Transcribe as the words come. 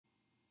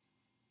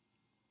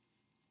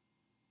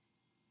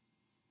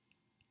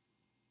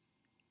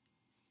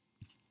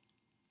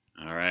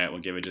All right,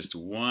 we'll give it just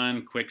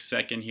one quick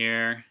second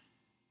here.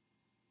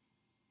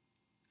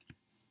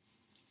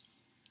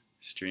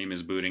 Stream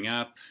is booting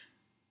up.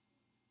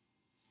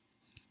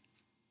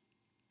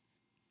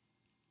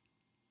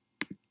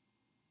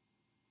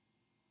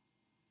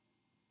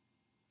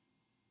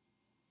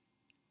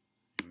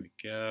 Here we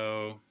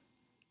go.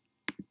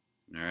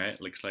 All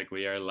right, looks like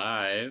we are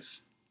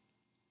live.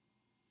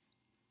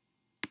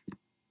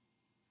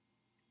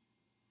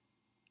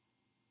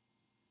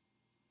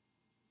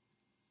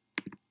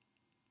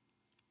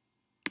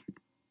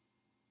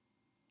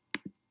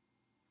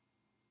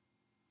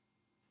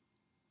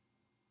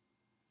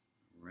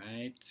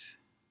 Right.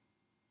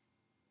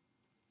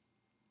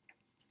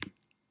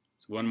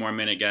 So one more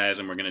minute, guys,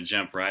 and we're going to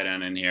jump right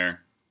on in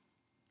here.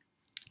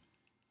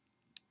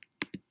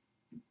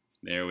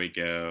 There we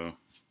go.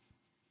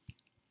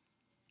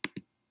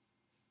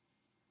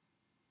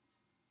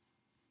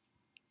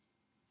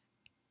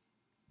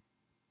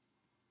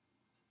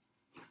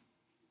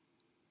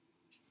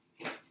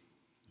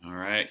 All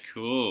right,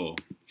 cool.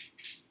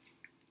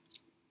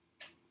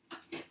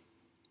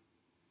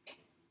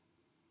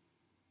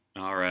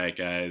 All right,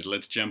 guys,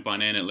 let's jump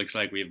on in. It looks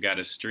like we've got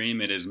a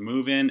stream. It is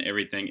moving.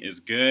 Everything is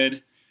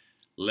good.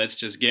 Let's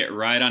just get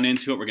right on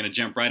into it. We're going to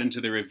jump right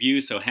into the review,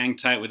 so hang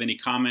tight with any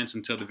comments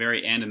until the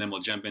very end, and then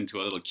we'll jump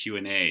into a little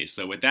Q&A.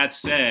 So with that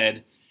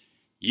said,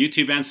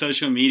 YouTube and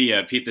social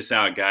media, peep this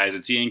out, guys.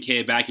 It's Ian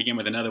K back again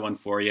with another one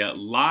for you.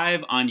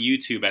 Live on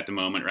YouTube at the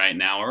moment right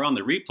now, or on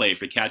the replay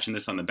if you're catching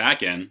this on the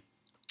back end.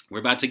 We're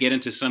about to get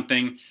into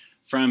something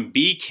from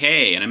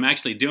BK, and I'm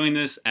actually doing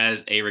this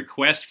as a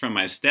request from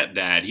my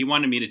stepdad. He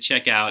wanted me to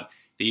check out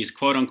these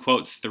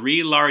quote-unquote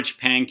 3 large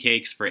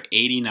pancakes for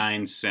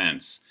 89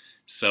 cents.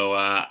 So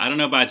I don't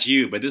know about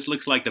you, but this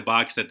looks like the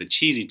box that the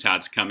Cheesy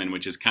Tots come in,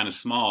 which is kind of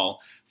small.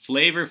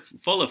 Flavor,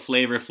 full of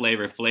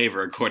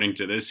flavor, according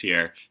to this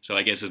here. So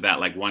I guess is that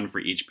like one for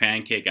each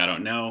pancake? I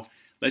don't know.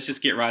 Let's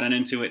just get right on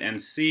into it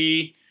and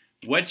see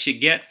what you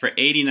get for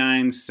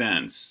 89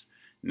 cents.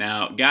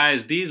 Now,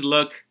 guys, these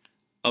look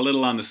a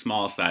little on the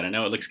small side. I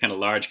know it looks kind of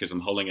large because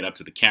I'm holding it up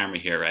to the camera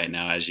here right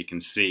now, as you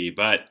can see,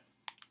 but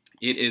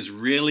it is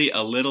really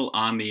a little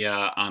on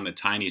the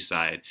tiny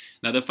side.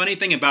 Now, the funny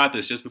thing about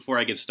this, just before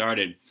I get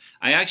started,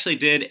 I actually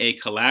did a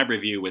collab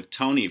review with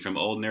Tony from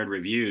Old Nerd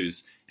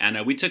Reviews,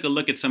 and we took a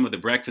look at some of the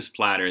breakfast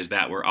platters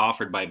that were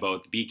offered by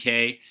both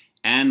BK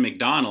and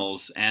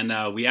McDonald's,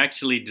 and we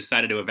actually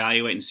decided to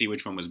evaluate and see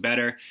which one was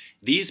better.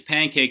 These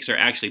pancakes are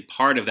actually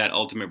part of that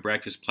ultimate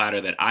breakfast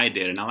platter that I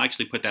did, and I'll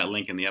actually put that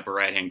link in the upper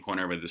right hand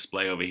corner of the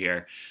display over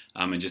here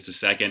in just a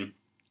second.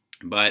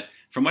 But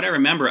from what I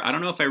remember, I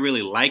don't know if I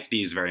really like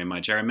these very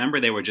much. I remember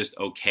they were just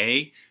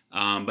okay,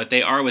 but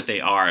they are what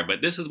they are.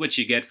 But this is what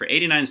you get for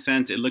 89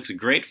 cents. It looks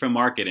great for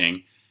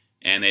marketing,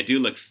 and they do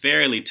look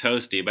fairly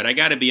toasty. But I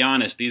gotta be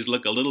honest, these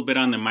look a little bit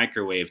on the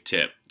microwave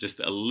tip. Just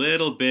a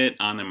little bit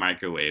on the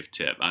microwave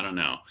tip. I don't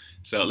know.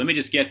 So let me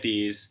just get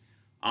these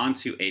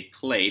onto a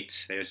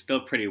plate. They're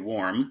still pretty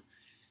warm.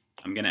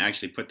 I'm gonna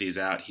actually put these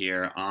out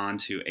here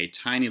onto a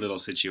tiny little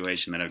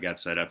situation that I've got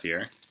set up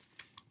here.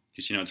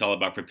 Because, you know, it's all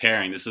about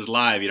preparing. This is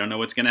live. You don't know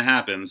what's going to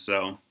happen,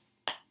 so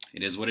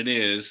it is what it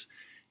is.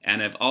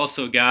 And I've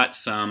also got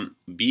some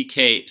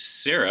BK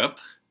syrup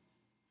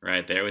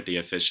right there with the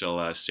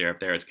official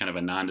syrup there. It's kind of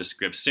a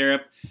nondescript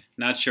syrup.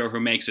 Not sure who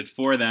makes it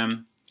for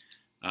them.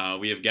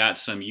 We have got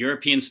some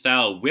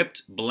European-style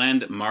whipped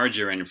blend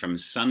margarine from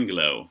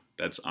Sunglow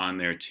that's on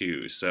there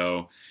too.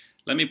 So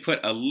let me put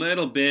a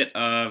little bit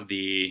of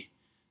the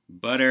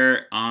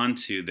butter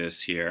onto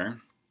this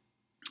here.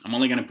 I'm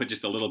only going to put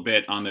just a little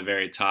bit on the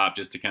very top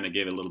just to kind of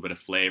give it a little bit of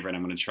flavor, and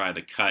I'm going to try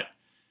the cut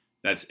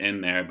that's in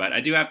there. But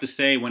I do have to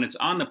say, when it's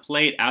on the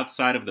plate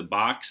outside of the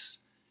box,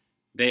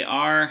 they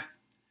are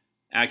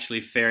actually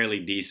fairly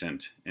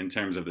decent in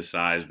terms of the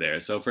size there.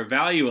 So for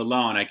value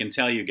alone, I can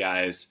tell you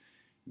guys,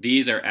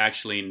 these are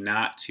actually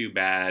not too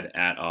bad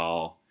at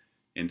all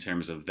in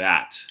terms of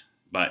that.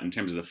 But in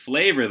terms of the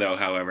flavor, though,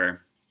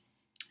 however,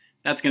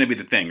 that's going to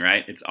be the thing,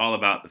 right? It's all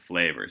about the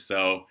flavor.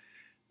 So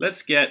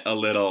let's get a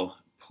little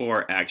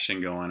pour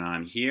action going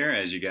on here,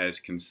 as you guys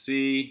can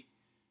see.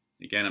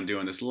 Again, I'm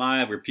doing this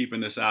live. We're peeping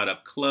this out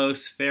up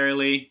close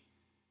fairly.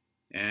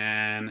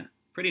 And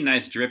pretty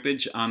nice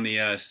drippage on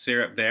the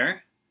syrup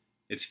there.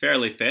 It's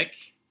fairly thick.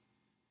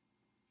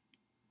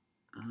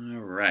 All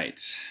right,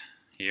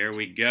 here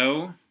we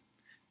go.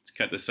 Let's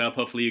cut this up.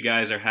 Hopefully you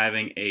guys are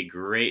having a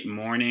great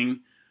morning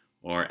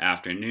or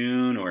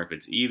afternoon, or if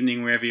it's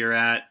evening, wherever you're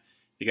at.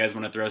 If you guys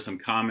want to throw some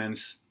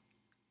comments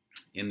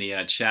in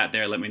the chat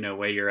there, let me know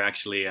where you're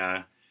actually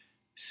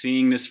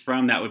seeing this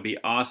from. That would be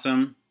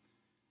awesome.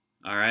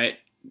 All right,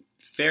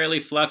 fairly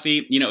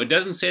fluffy. You know, it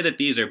doesn't say that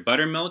these are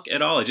buttermilk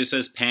at all. It just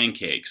says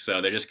pancakes,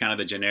 so they're just kind of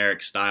the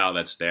generic style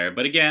that's there.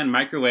 But again,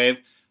 microwave.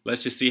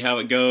 Let's just see how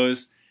it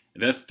goes.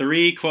 The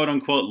 3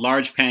 quote-unquote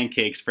large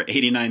pancakes for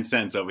 89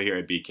 cents over here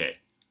at BK.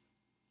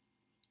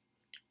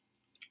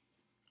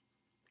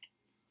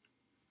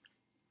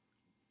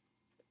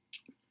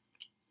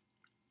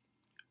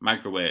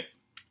 Microwave.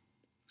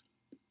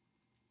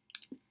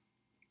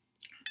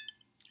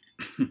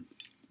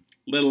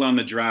 Little on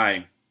the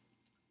dry.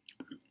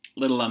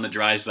 Little on the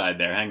dry side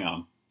there. Hang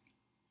on.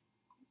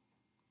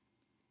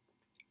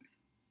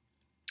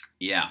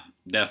 Yeah,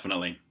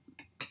 definitely.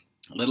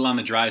 A little on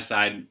the dry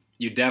side.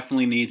 You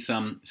definitely need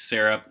some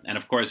syrup. And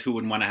of course, who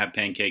wouldn't want to have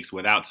pancakes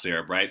without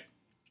syrup, right?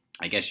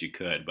 I guess you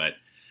could, but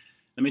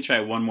let me try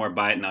one more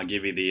bite and I'll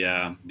give you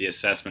the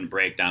assessment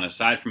breakdown.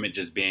 Aside from it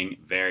just being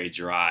very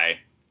dry,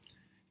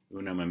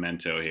 uno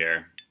momento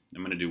here.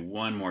 I'm going to do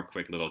one more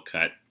quick little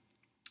cut.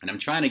 And I'm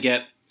trying to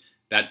get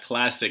that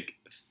classic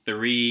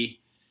 3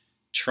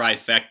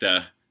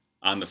 trifecta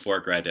on the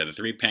fork right there, the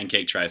 3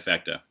 pancake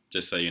trifecta,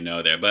 just so you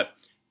know there. But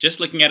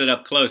just looking at it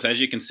up close, as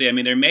you can see, I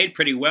mean, they're made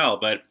pretty well,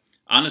 but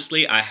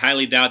honestly, I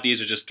highly doubt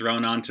these are just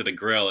thrown onto the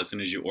grill as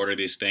soon as you order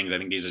these things. I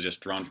think these are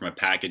just thrown from a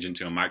package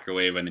into a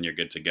microwave and then you're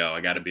good to go.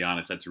 I got to be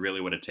honest, that's really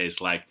what it tastes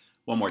like.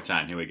 One more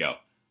time, here we go.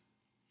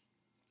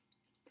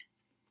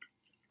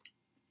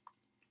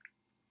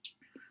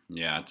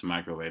 Yeah, it's a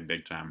microwave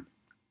big time.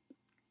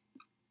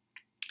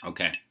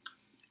 Okay.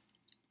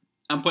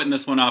 I'm putting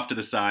this one off to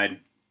the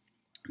side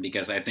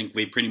because I think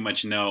we pretty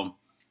much know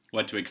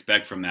what to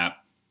expect from that.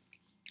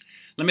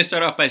 Let me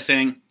start off by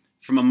saying,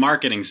 from a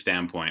marketing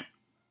standpoint,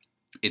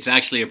 it's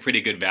actually a pretty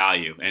good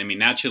value. And I mean,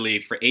 naturally,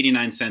 for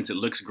 89 cents, it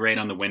looks great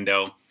on the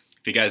window.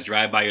 If you guys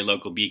drive by your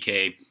local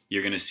BK,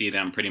 you're going to see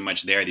them pretty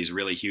much there, these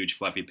really huge,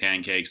 fluffy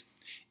pancakes.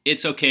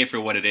 It's okay for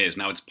what it is.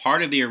 Now, it's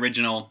part of the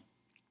original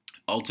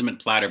Ultimate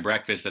Platter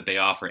Breakfast that they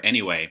offer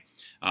anyway,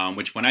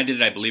 which when I did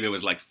it, I believe it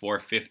was like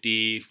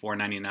 $4.50,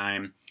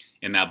 $4.99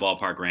 in that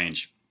ballpark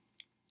range.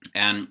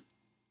 And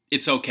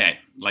it's okay.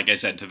 Like I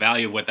said, the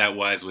value of what that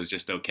was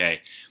just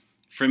okay.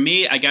 For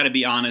me, I got to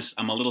be honest,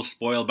 I'm a little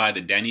spoiled by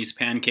the Denny's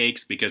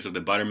pancakes because of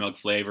the buttermilk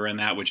flavor in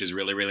that, which is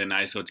really, really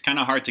nice. So it's kind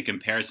of hard to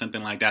compare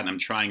something like that, and I'm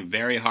trying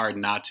very hard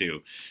not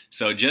to.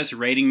 So just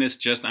rating this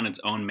just on its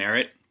own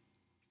merit,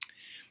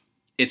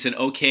 it's an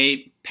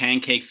okay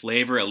pancake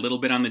flavor, a little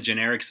bit on the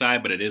generic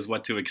side, but it is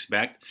what to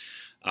expect.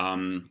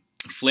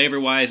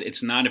 Flavor-wise,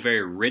 it's not a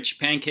very rich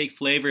pancake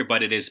flavor,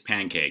 but it is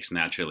pancakes,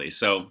 naturally.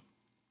 So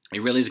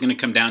it really is going to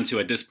come down to,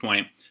 at this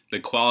point, the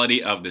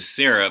quality of the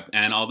syrup.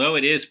 And although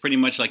it is pretty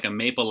much like a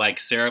maple-like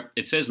syrup,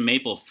 it says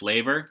maple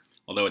flavor,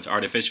 although it's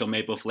artificial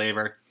maple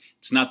flavor.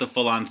 It's not the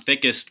full-on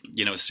thickest,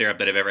 syrup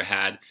that I've ever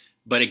had,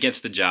 but it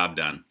gets the job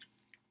done.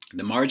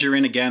 The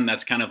margarine, again,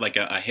 that's kind of like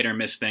a hit or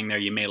miss thing there.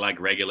 You may like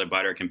regular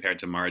butter compared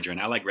to margarine.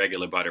 I like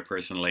regular butter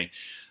personally.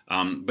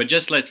 But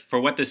just for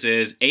what this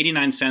is,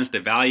 89 cents, the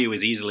value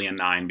is easily a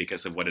 9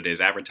 because of what it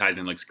is.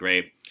 Advertising looks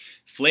great.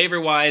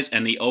 Flavor-wise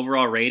and the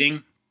overall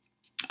rating,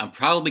 I'm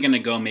probably going to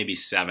go maybe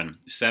 7.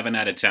 7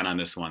 out of 10 on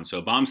this one.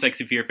 So bomb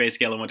sexy for your face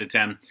scale of 1 to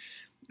 10.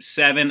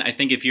 7, I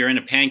think if you're in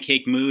a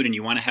pancake mood and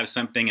you want to have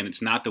something and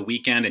it's not the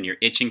weekend and you're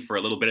itching for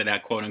a little bit of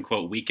that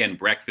quote-unquote weekend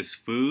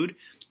breakfast food,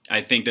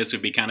 I think this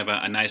would be kind of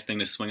a nice thing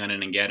to swing on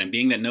in and get. And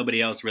being that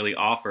nobody else really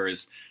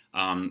offers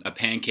a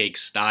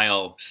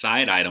pancake-style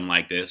side item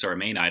like this, or a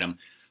main item,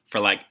 for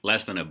like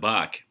less than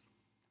 $1,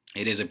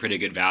 it is a pretty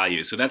good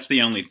value. So that's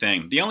the only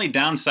thing. The only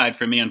downside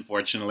for me,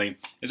 unfortunately,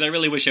 is I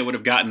really wish I would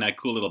have gotten that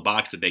cool little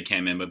box that they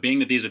came in. But being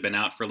that these have been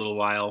out for a little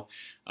while,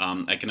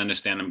 I can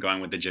understand them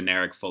going with the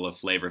generic full of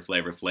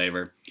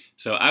flavor.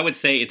 So I would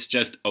say it's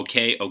just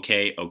okay.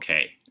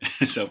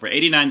 So for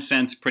 89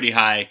 cents, pretty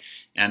high,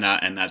 and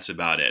that's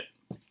about it.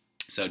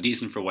 So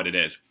decent for what it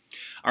is.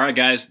 All right,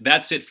 guys,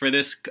 that's it for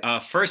this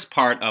first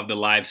part of the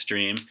live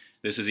stream.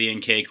 This is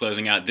Ian K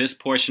closing out this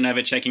portion of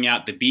it, checking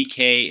out the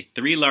BK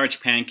 3 large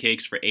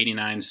pancakes for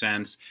 89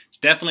 cents. It's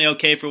definitely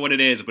okay for what it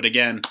is, but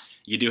again,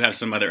 you do have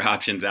some other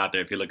options out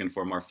there if you're looking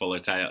for a more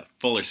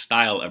fuller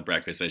style of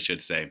breakfast, I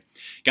should say.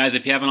 Guys,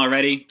 if you haven't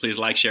already, please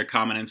like, share,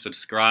 comment, and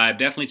subscribe.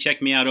 Definitely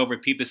check me out over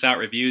at Peep This Out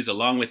Reviews,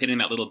 along with hitting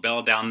that little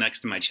bell down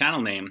next to my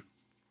channel name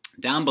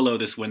down below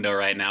this window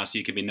right now so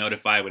you can be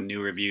notified when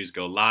new reviews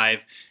go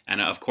live. And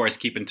of course,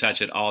 keep in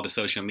touch at all the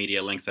social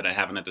media links that I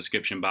have in the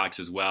description box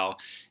as well.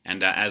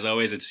 And as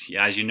always,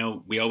 as you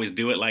know, we always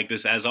do it like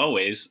this as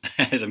always,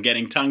 as I'm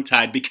getting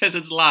tongue-tied because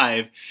it's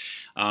live.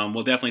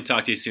 We'll definitely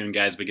talk to you soon,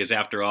 guys, because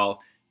after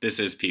all, this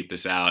is Peep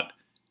This Out.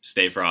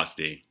 Stay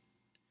frosty.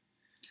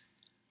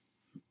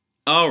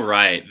 All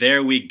right,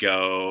 there we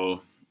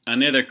go.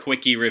 Another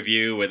quickie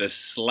review with a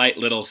slight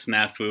little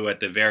snafu at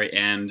the very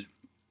end.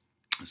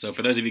 So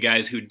for those of you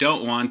guys who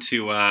don't want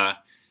to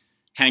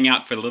hang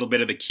out for a little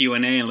bit of the Q&A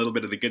and a little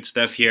bit of the good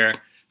stuff here,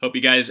 hope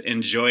you guys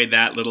enjoyed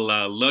that little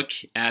look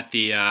at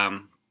the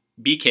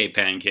BK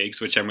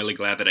pancakes, which I'm really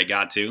glad that I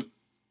got to.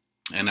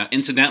 And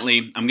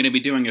incidentally, I'm going to be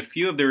doing a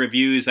few of the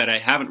reviews that I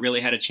haven't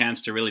really had a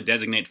chance to really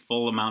designate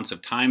full amounts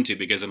of time to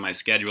because of my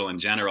schedule in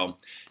general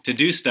to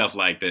do stuff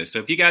like this. So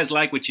if you guys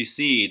like what you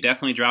see,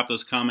 definitely drop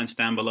those comments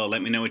down below.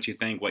 Let me know what you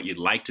think, what you'd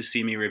like to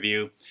see me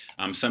review.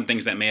 Some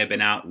things that may have been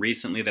out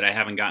recently that I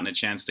haven't gotten a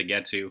chance to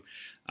get to.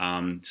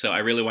 So I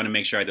really want to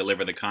make sure I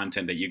deliver the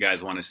content that you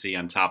guys want to see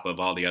on top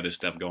of all the other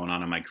stuff going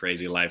on in my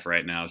crazy life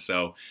right now.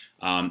 So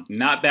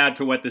not bad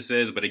for what this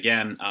is, but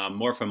again,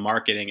 more for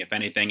marketing. If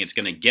anything, it's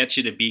going to get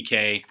you to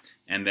BK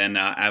and then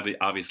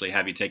obviously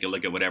have you take a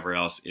look at whatever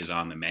else is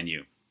on the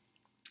menu.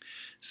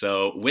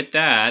 So with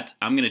that,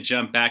 I'm going to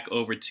jump back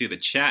over to the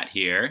chat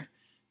here.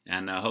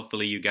 And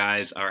hopefully you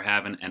guys are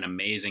having an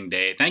amazing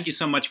day. Thank you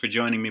so much for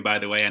joining me, by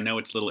the way. I know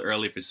it's a little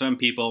early for some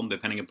people,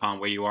 depending upon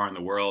where you are in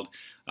the world.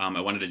 I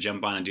wanted to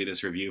jump on and do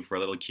this review for a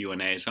little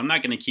Q&A. So I'm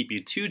not going to keep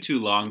you too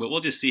long, but we'll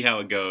just see how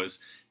it goes.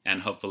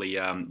 And hopefully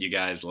you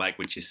guys like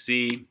what you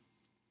see.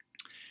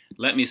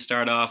 Let me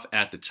start off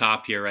at the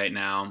top here right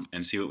now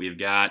and see what we've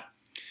got.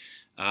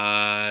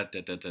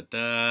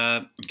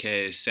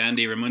 Okay,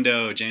 Sandy,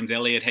 Raimundo, James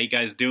Elliott, how you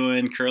guys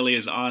doing? Curly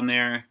is on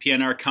there.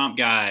 PNR Comp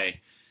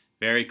Guy.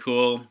 Very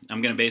cool.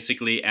 I'm going to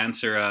basically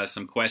answer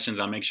some questions.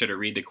 I'll make sure to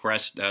read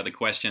the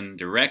question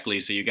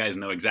directly so you guys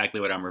know exactly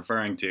what I'm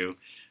referring to.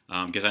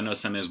 Because I know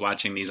someone who's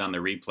watching these on the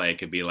replay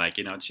could be like,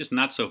 it's just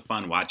not so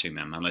fun watching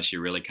them unless you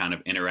really kind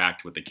of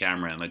interact with the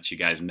camera and let you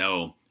guys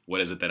know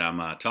what is it that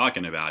I'm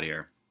talking about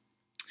here.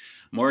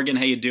 Morgan,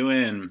 how you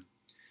doing?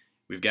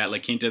 We've got La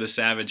Quinta the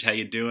Savage, how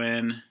you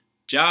doing?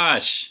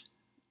 Josh,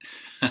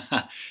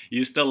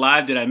 you still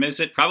live? Did I miss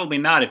it? Probably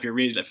not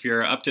if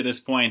you're up to this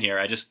point here.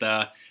 I just...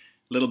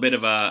 little bit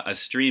of a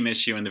stream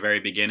issue in the very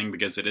beginning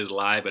because it is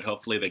live, but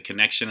hopefully the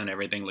connection and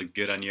everything looks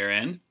good on your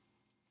end.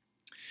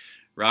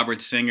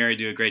 Robert Singer, you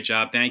do a great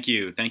job. Thank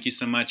you. Thank you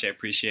so much. I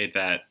appreciate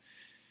that.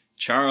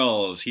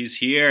 Charles, he's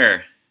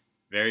here.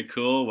 Very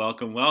cool.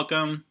 Welcome,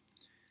 welcome.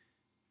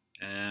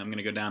 I'm going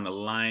to go down the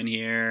line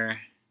here.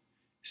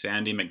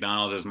 Sandy,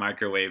 McDonald's is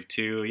microwave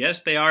too.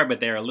 Yes, they are, but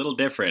they're a little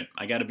different.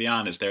 I got to be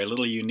honest. They're a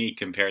little unique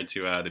compared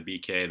to the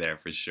BK there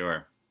for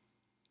sure.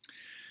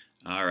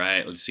 All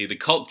right, let's see. The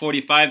Cult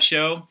 45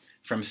 show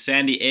from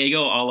San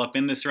Diego, all up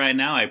in this right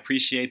now. I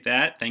appreciate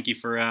that. Thank you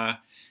for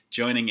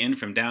joining in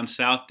from down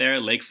south there,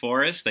 Lake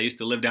Forest. I used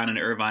to live down in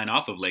Irvine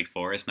off of Lake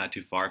Forest, not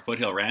too far.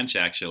 Foothill Ranch,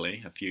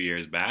 actually, a few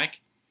years back.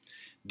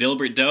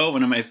 Dilbert Doe,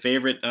 one of my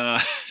favorite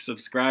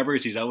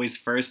subscribers. He's always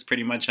first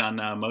pretty much on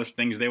most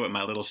things there with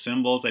my little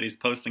symbols that he's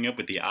posting up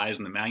with the eyes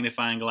and the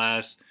magnifying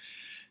glass.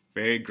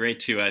 Very great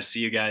to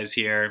see you guys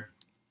here.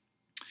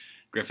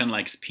 Griffin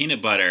likes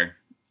peanut butter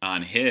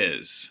on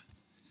his.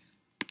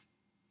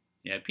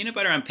 Yeah, peanut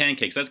butter on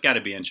pancakes. That's got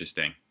to be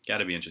interesting. Got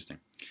to be interesting.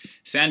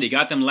 Sandy,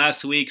 got them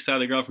last week. Saw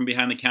the girl from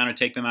behind the counter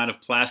take them out of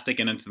plastic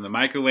and into the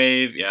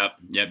microwave. Yep,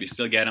 you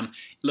still get them.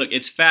 Look,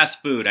 it's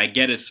fast food. I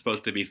get it's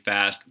supposed to be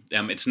fast.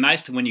 It's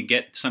nice when you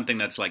get something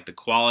that's like the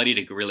quality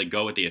to really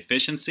go with the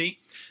efficiency.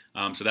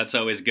 So that's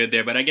always good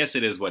there. But I guess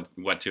it is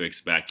what to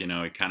expect,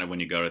 kind of when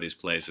you go to these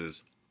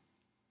places.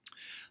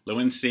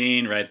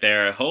 Lowenstein right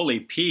there. Holy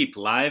Peep,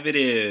 live it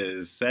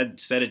is. Said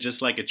it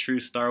just like a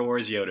true Star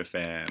Wars Yoda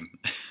fan.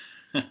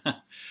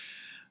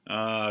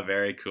 Oh,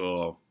 very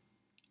cool.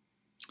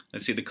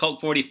 Let's see, the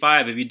Cult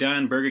 45. Have you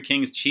done Burger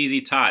King's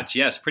Cheesy Tots?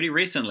 Yes, pretty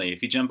recently.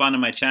 If you jump onto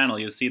my channel,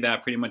 you'll see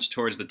that pretty much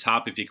towards the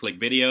top if you click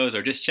videos,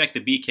 or just check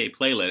the BK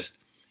playlist,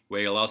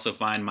 where you'll also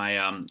find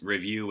my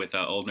review with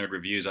Old Nerd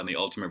Reviews on the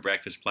Ultimate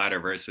Breakfast Platter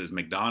versus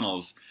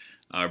McDonald's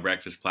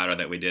breakfast platter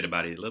that we did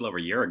about a little over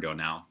a year ago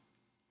now.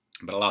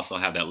 But I'll also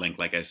have that link,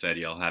 like I said.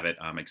 You'll have it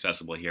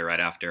accessible here right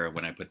after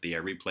when I put the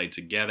replay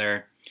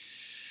together.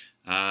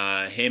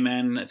 Hey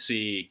man, let's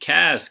see.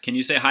 Cass, can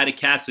you say hi to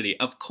Cassidy?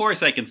 Of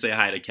course I can say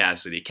hi to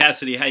Cassidy.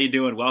 Cassidy, how you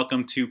doing?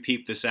 Welcome to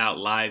Peep This Out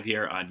live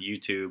here on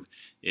YouTube.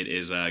 It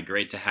is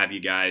great to have you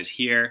guys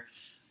here.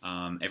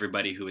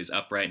 Everybody who is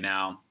up right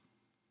now.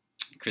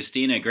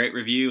 Christina, great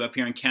review up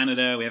here in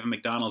Canada. We have a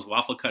McDonald's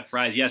waffle cut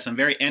fries. Yes, I'm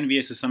very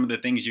envious of some of the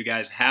things you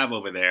guys have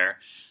over there.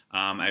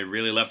 I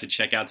really love to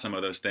check out some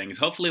of those things.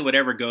 Hopefully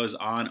whatever goes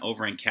on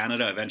over in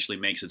Canada eventually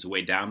makes its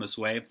way down this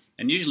way,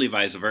 and usually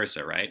vice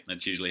versa, right?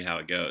 That's usually how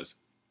it goes.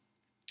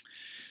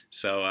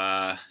 So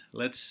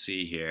let's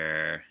see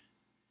here.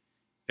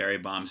 Very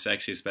bomb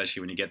sexy,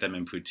 especially when you get them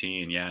in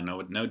poutine. Yeah,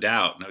 no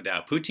doubt, no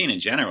doubt. Poutine in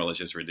general is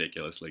just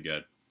ridiculously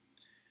good.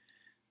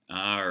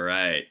 All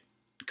right.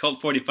 Cult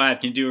 45,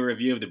 can you do a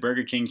review of the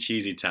Burger King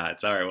Cheesy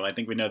Tots? All right, well, I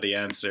think we know the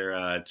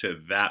answer to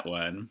that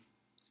one.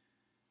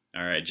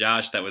 All right,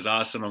 Josh, that was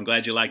awesome. I'm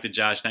glad you liked it,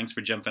 Josh. Thanks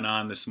for jumping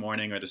on this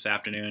morning or this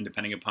afternoon,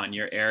 depending upon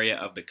your area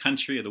of the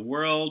country or the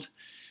world.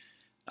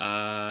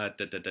 Griffin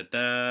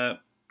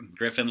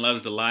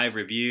loves the live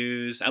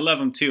reviews. I love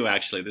them too,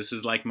 actually. This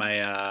is like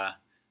my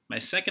my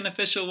second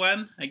official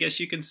one, I guess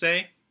you can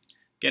say.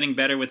 Getting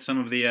better with some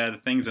of the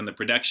things in the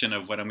production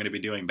of what I'm going to be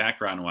doing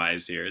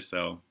background-wise here.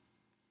 So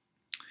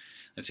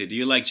let's see. Do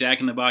you like Jack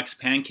in the Box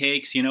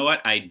pancakes? You know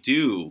what? I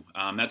do.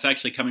 That's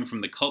actually coming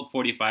from the Cult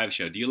 45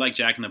 show. Do you like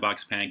Jack in the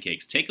Box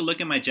pancakes? Take a look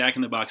at my Jack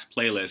in the Box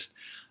playlist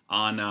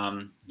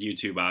on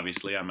YouTube,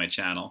 obviously, on my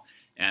channel.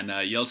 And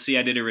you'll see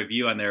I did a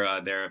review on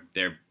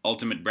their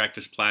ultimate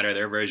breakfast platter,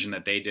 their version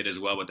that they did as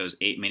well with those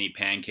 8 mini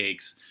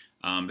pancakes.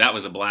 That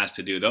was a blast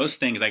to do. Those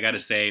things, I got to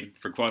say,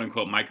 for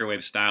quote-unquote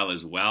microwave style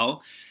as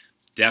well,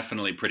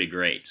 definitely pretty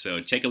great. So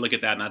take a look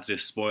at that, not to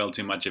spoil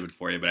too much of it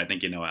for you, but I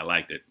think you know I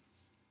liked it.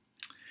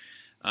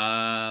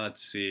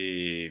 Let's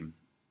see.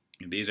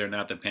 These are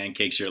not the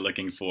pancakes you're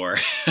looking for.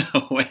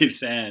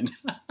 Waves end.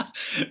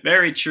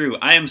 Very true.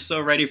 I am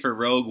so ready for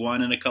Rogue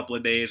One in a couple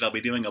of days. I'll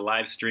be doing a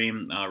live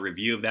stream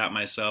review of that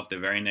myself the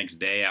very next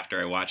day after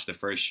I watch the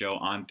first show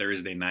on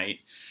Thursday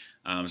night.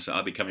 So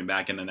I'll be coming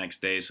back in the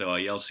next day. So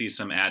you'll see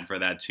some ad for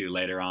that too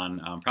later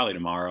on, probably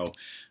tomorrow,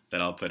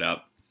 that I'll put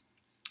up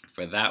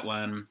for that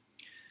one.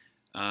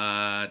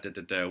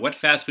 What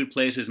fast food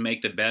places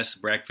make the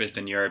best breakfast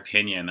in your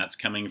opinion? That's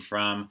coming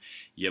from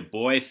your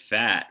boy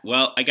Fat.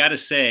 Well, I gotta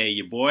say,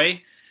 your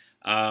boy,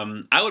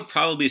 I would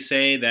probably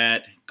say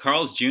that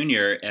Carl's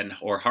Jr.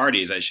 or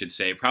Hardee's, I should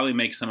say, probably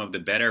make some of the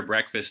better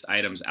breakfast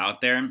items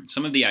out there.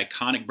 Some of the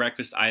iconic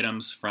breakfast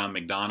items from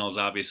McDonald's,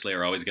 obviously,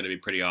 are always going to be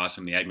pretty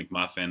awesome. The Egg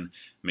McMuffin,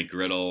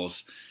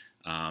 McGriddles,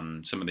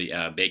 some of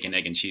the bacon,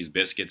 egg, and cheese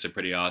biscuits are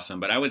pretty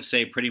awesome. But I would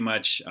say pretty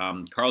much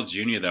Carl's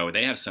Jr., though,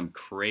 they have some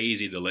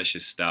crazy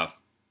delicious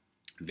stuff.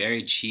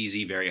 Very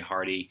cheesy, very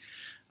hearty.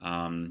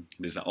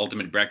 There's the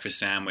ultimate breakfast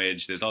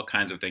sandwich. There's all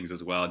kinds of things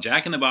as well.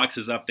 Jack in the Box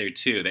is up there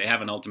too. They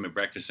have an ultimate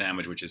breakfast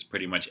sandwich, which is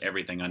pretty much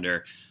everything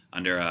under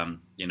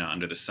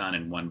the sun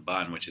in one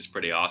bun, which is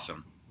pretty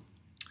awesome.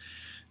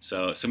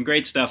 So some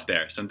great stuff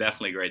there. Some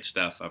definitely great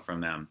stuff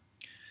from them.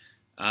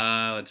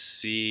 Let's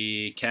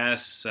see.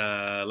 Cass,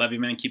 love you,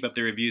 man. Keep up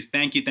the reviews.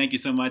 Thank you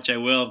so much. I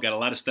will. I've got a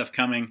lot of stuff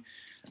coming.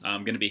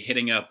 I'm going to be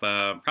hitting up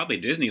probably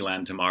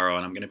Disneyland tomorrow,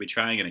 and I'm going to be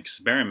trying an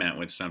experiment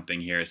with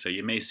something here. So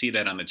you may see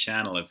that on the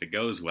channel if it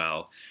goes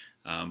well.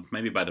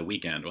 Maybe by the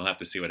weekend. We'll have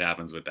to see what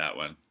happens with that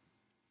one.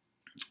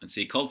 Let's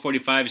see. Colt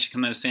 45, you should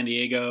come down to San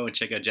Diego and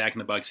check out Jack in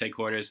the Box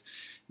headquarters.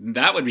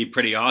 That would be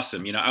pretty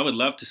awesome. You know, I would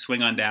love to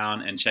swing on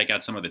down and check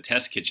out some of the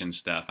test kitchen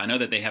stuff. I know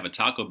that they have a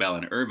Taco Bell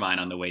in Irvine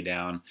on the way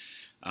down.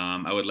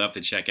 I would love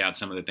to check out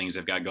some of the things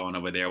they've got going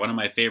over there. One of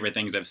my favorite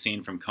things I've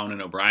seen from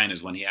Conan O'Brien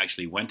is when he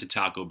actually went to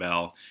Taco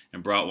Bell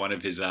and brought one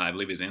of his, I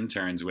believe his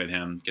interns with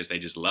him, because they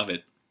just love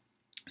it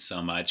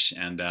so much.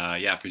 And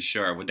yeah, for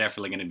sure, we're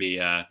definitely going to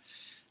be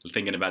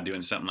thinking about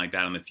doing something like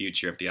that in the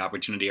future. If the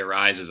opportunity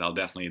arises,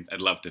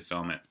 I'd love to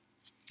film it.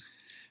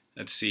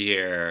 Let's see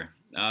here.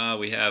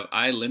 We have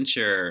I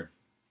Lyncher.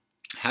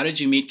 How did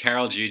you meet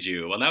Carol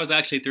Juju? Well, that was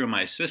actually through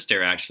my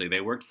sister, actually.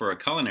 They worked for a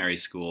culinary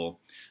school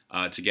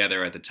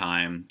together at the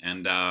time,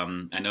 and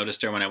I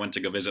noticed her when I went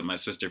to go visit my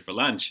sister for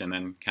lunch, and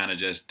then kind of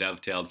just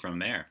dovetailed from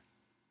there.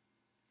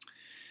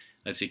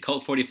 Let's see,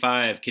 Colt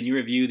 45, can you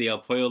review the El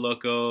Pollo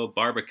Loco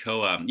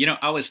Barbacoa? You know,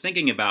 I was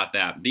thinking about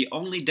that. The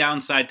only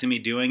downside to me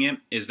doing it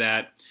is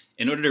that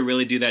in order to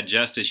really do that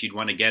justice, you'd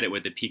want to get it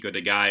with the pico de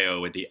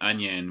gallo, with the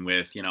onion,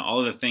 with, you know, all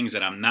of the things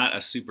that I'm not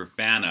a super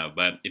fan of.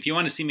 But if you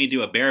want to see me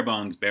do a bare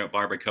bones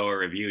barbacoa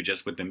review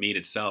just with the meat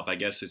itself, I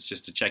guess it's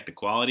just to check the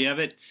quality of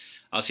it.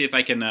 I'll see if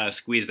I can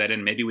squeeze that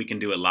in. Maybe we can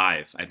do it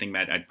live. I think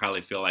that I'd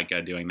probably feel like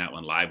doing that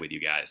one live with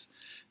you guys.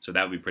 So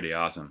that would be pretty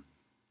awesome.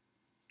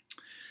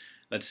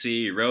 Let's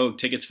see. Rogue,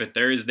 tickets for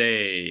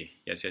Thursday.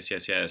 Yes.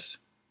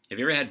 Have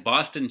you ever had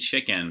Boston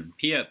chicken?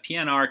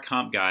 PNR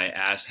Comp Guy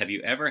asks, have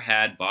you ever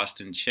had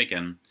Boston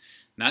chicken?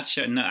 Not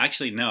sure. No,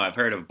 actually, no. I've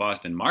heard of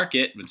Boston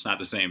Market. It's not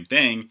the same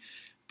thing.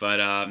 But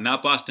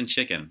not Boston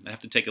chicken. I have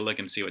to take a look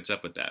and see what's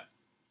up with that.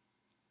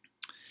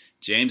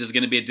 James is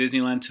going to be at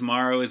Disneyland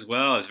tomorrow as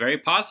well. It's very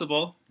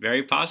possible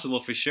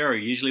for sure.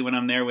 Usually when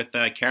I'm there with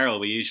Carol,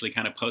 we usually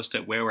kind of post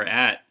up where we're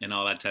at and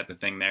all that type of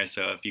thing there.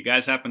 So if you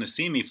guys happen to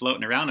see me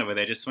floating around over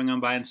there, just swing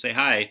on by and say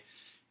hi.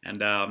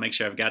 And I'll make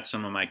sure I've got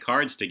some of my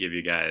cards to give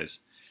you guys,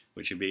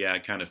 which would be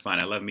kind of fun.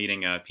 I love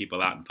meeting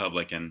people out in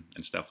public and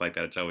stuff like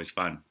that. It's always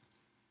fun.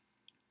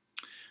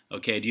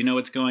 Okay, do you know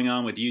what's going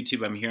on with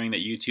YouTube? I'm hearing that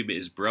YouTube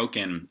is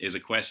broken, is a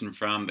question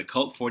from the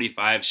Cult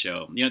 45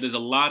 show. You know, there's a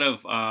lot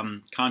of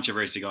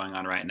controversy going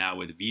on right now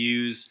with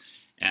views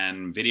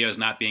and videos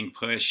not being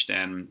pushed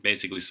and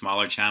basically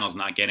smaller channels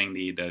not getting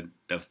the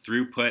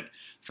throughput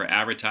for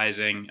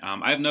advertising.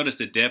 I've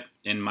noticed a dip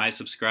in my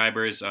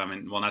subscribers,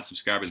 well, not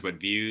subscribers, but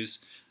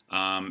views.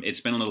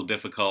 It's been a little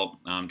difficult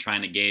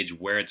trying to gauge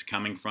where it's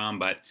coming from,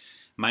 but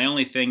my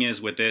only thing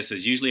is with this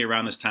is usually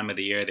around this time of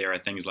the year there are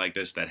things like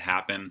this that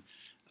happen.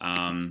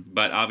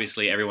 But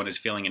obviously everyone is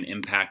feeling an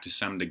impact to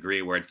some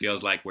degree where it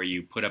feels like where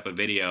you put up a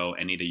video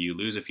and either you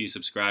lose a few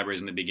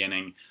subscribers in the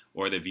beginning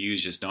or the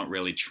views just don't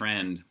really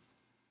trend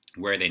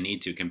where they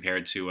need to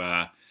compared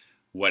to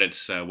what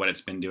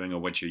it's been doing or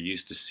what you're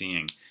used to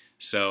seeing.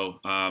 So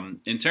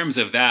in terms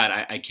of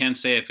that, I can't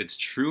say if it's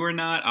true or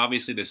not.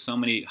 Obviously there's so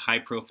many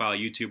high-profile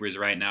YouTubers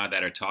right now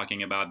that are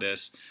talking about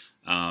this.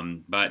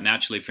 But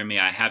naturally for me,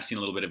 I have seen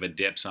a little bit of a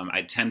dip, so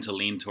I tend to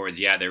lean towards,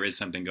 yeah, there is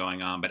something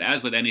going on. But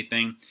as with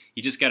anything,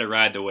 you just got to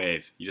ride the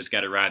wave. You just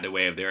got to ride the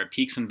wave. There are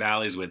peaks and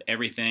valleys with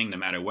everything, no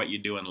matter what you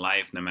do in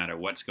life, no matter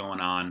what's going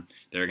on.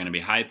 There are going to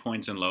be high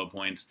points and low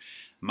points.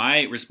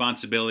 My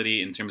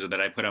responsibility in terms of that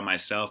I put on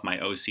myself, my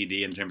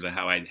OCD in terms of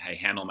how I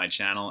handle my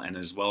channel, and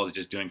as well as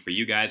just doing for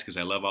you guys, because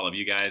I love all of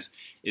you guys,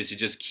 is to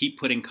just keep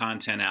putting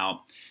content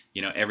out,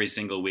 you know, every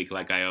single week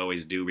like I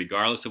always do,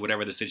 regardless of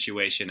whatever the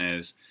situation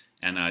is.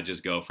 And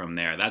just go from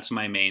there. That's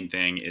my main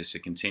thing, is to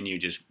continue,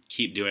 just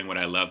keep doing what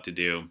I love to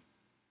do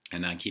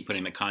and keep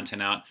putting the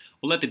content out.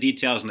 We'll let the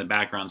details in the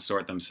background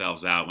sort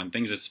themselves out. When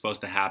things are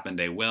supposed to happen,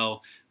 they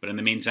will. But in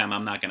the meantime,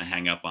 I'm not going to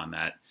hang up on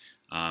that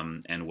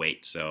and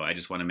wait. So I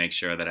just want to make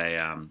sure that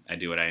I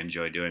do what I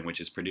enjoy doing,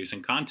 which is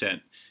producing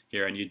content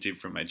here on YouTube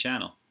for my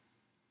channel.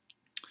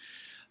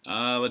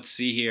 Let's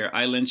see here.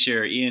 I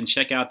Lyncher, Ian,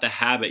 check out The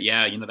Habit.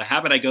 Yeah, The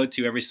Habit I go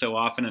to every so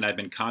often, and I've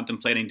been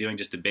contemplating doing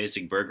just a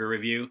basic burger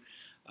review.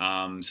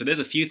 So there's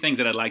a few things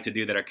that I'd like to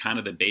do that are kind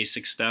of the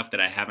basic stuff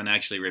that I haven't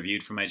actually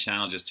reviewed for my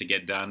channel just to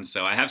get done.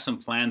 So I have some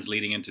plans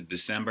leading into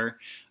December,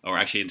 or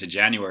actually into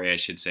January, I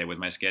should say, with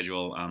my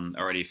schedule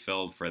already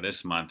filled for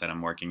this month that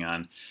I'm working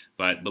on.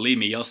 But believe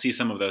me, you'll see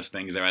some of those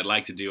things there. I'd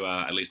like to do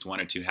at least 1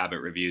 or 2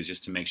 habit reviews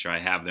just to make sure I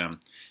have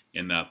them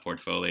in the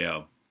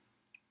portfolio.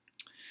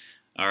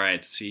 All right,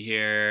 let's see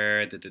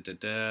here.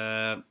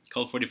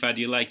 Colt 45,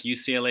 do you like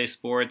UCLA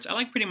sports? I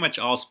like pretty much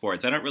all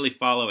sports. I don't really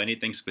follow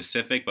anything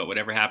specific, but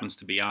whatever happens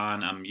to be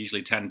on, I'm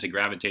usually tend to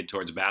gravitate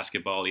towards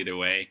basketball either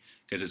way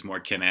because it's more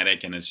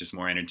kinetic and it's just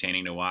more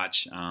entertaining to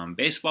watch.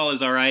 Baseball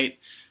is all right.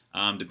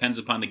 Depends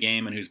upon the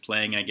game and who's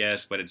playing, I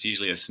guess, but it's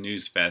usually a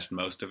snooze fest,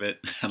 most of it,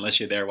 unless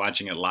you're there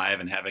watching it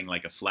live and having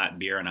like a flat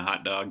beer and a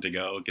hot dog to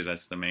go, because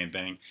that's the main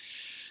thing.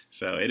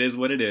 So it is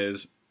what it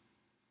is.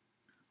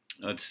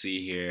 Let's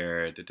see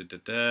here.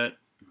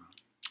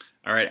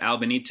 All right, Al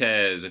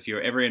Benitez, if you're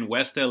ever in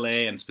West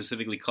LA and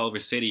specifically Culver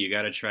City, you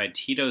got to try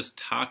Tito's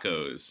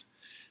Tacos.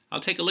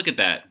 I'll take a look at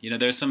that.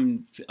 There's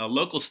some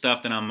local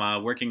stuff that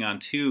I'm working on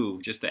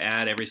too, just to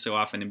add every so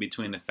often in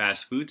between the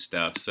fast food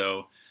stuff.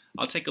 So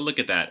I'll take a look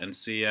at that and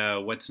see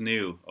what's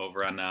new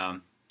over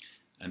on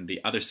the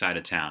other side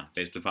of town,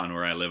 based upon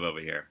where I live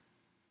over here.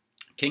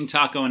 King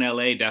Taco in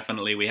LA,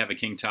 definitely. We have a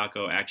King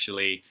Taco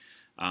actually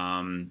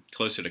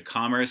closer to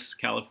Commerce,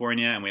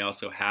 California, and we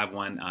also have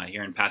one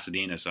here in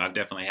Pasadena. So I've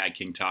definitely had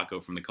King Taco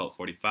from the Colt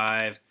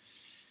 45.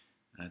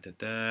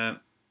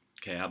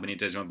 Okay, Al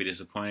Benitez, won't be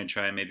disappointed.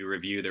 Try and maybe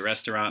review the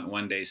restaurant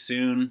one day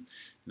soon.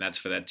 And that's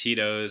for that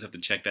Tito's. Have to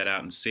check that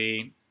out and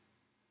see.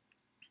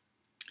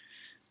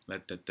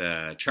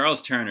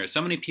 Charles Turner.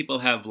 So many people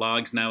have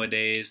vlogs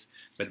nowadays,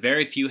 but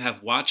very few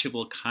have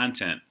watchable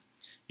content.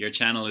 Your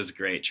channel is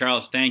great.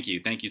 Charles, thank you.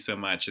 Thank you so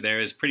much.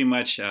 There is pretty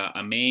much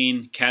a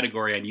main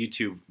category on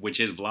YouTube, which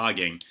is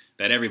vlogging,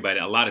 that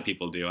a lot of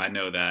people do. I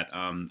know that.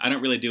 I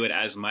don't really do it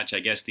as much. I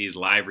guess these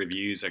live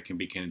reviews can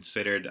be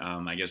considered,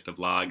 I guess, the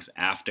vlogs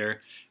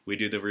after we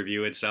do the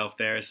review itself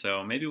there.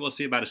 So maybe we'll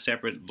see about a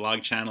separate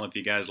vlog channel if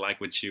you guys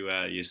like what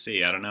you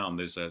see. I don't know.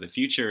 The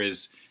future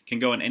can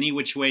go in any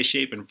which way,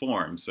 shape, and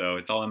form. So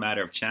it's all a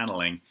matter of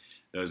channeling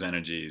those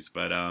energies.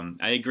 But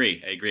I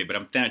agree.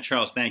 But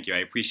Charles, thank you. I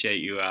appreciate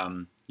you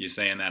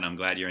saying that. I'm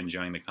glad you're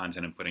enjoying the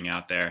content I'm putting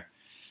out there.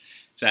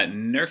 Is that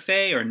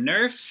Nerfe or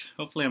Nerf?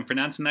 Hopefully I'm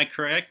pronouncing that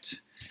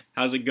correct.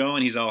 How's it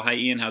going? He's all, hi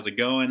Ian, how's it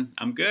going?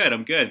 I'm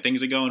good.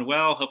 Things are going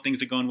well. Hope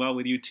things are going well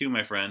with you too,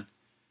 my friend.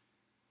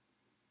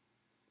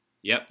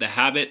 Yep, The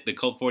Habit, the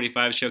Colt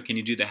 45 show. Can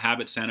you do The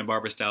Habit Santa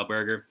Barbara style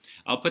burger?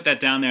 I'll put that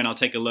down there and I'll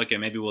take a look, and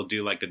maybe we'll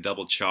do like the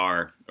double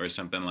char or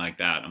something like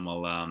that. And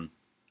we'll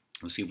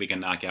see if we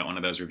can knock out one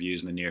of those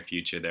reviews in the near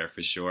future there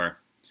for sure.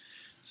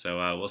 So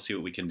we'll see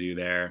what we can do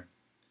there.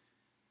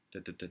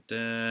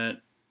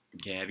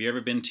 Okay, have you ever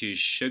been to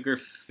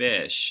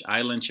Sugarfish?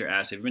 I Lyncher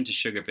asks, have you been to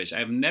Sugarfish?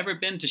 I've never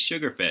been to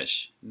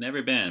Sugarfish.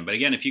 Never been. But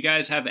again, if you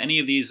guys have any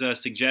of these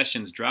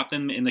suggestions, drop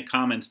them in the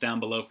comments down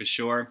below for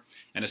sure.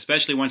 And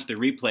especially once the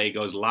replay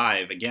goes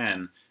live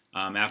again,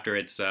 after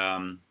it's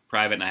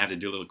private and I have to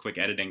do a little quick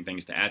editing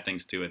things to add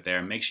things to it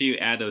there. Make sure you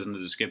add those in the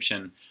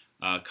description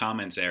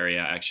comments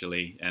area,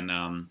 actually. And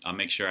I'll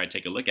make sure I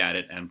take a look at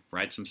it and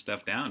write some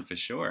stuff down for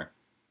sure.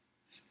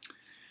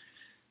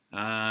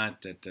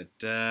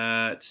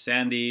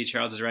 Sandy,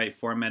 Charles is right.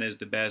 Format is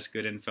the best.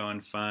 Good info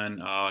and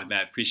fun. Oh, I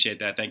appreciate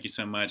that. Thank you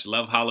so much.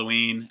 Love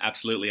Halloween.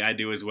 Absolutely, I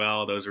do as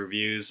well. Those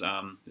reviews,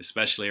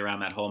 especially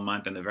around that whole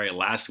month, and the very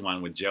last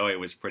one with Joey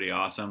was pretty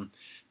awesome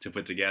to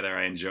put together.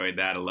 I enjoyed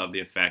that. I love the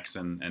effects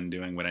and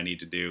doing what I need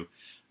to do.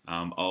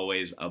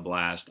 Always a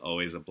blast.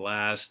 Always a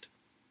blast.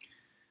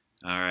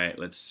 All right,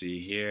 let's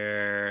see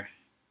here.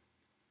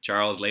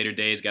 Charles, later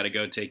days, got to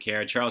go, take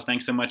care. Charles,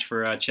 thanks so much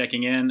for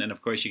checking in. And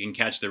of course, you can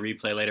catch the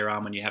replay later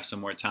on when you have some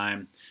more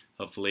time.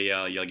 Hopefully,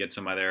 you'll get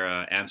some other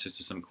answers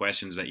to some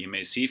questions that you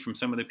may see from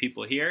some of the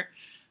people here.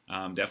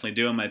 Definitely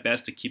doing my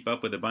best to keep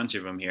up with a bunch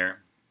of them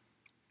here.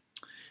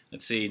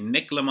 Let's see,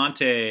 Nick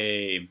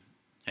Lamonte.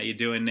 How you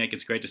doing, Nick?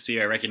 It's great to see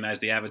you. I recognize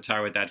the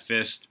avatar with that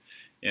fist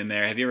in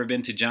there. Have you ever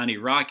been to Johnny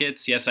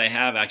Rockets? Yes, I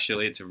have,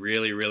 actually. It's a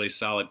really, really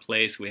solid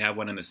place. We have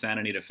one in the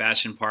Santa Anita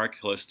Fashion Park,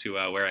 close to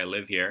where I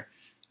live here.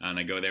 And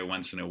I go there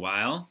once in a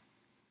while.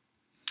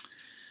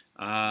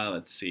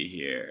 Let's see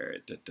here.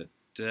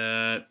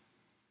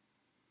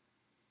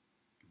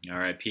 All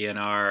right,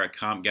 PNR,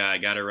 comp guy,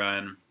 gotta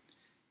run.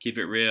 Keep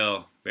it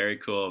real. Very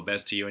cool.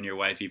 Best to you and your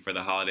wifey for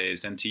the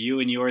holidays. And to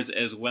you and yours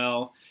as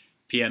well.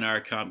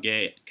 PNR, comp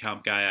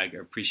guy, I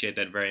appreciate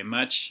that very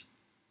much.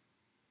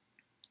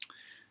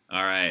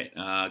 All right,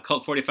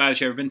 Colt 45,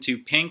 have you ever been to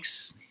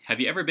Pink's? Have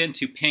you ever been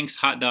to Pink's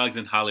Hot Dogs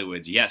in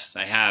Hollywood? Yes,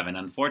 I have, and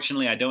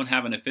unfortunately I don't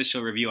have an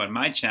official review on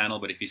my channel,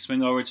 but if you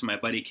swing over to my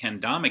buddy Ken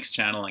Dommick's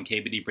channel on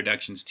KBD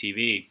Productions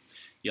TV,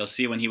 you'll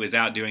see when he was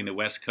out doing the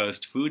West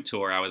Coast food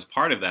tour, I was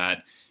part of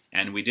that,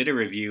 and we did a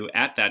review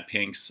at that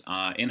Pink's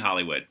in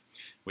Hollywood,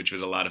 which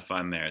was a lot of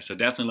fun there. So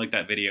definitely look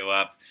that video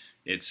up.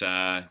 It's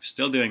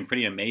still doing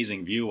pretty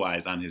amazing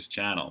view-wise on his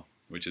channel,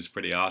 which is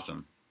pretty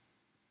awesome.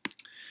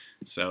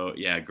 So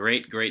yeah,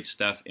 great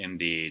stuff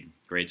indeed.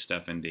 Great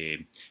stuff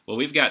indeed. Well,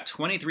 we've got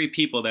 23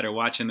 people that are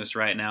watching this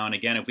right now, and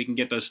again, if we can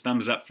get those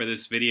thumbs up for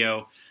this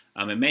video,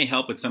 it may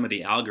help with some of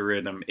the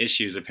algorithm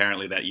issues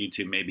apparently that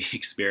YouTube may be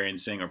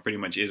experiencing, or pretty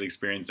much is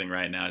experiencing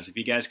right now. So if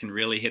you guys can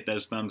really hit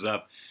those thumbs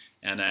up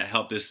and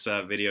help this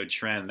video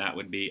trend, that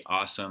would be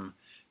awesome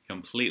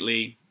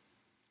completely.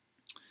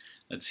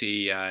 Let's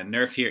see,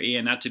 Nerf here,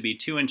 Ian, not to be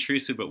too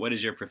intrusive, but what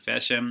is your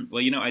profession?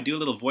 Well, you know, I do a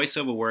little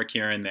voiceover work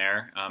here and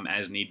there,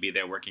 as need be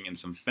there, working in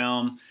some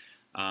film.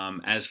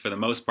 As for the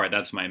most part,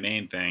 that's my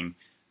main thing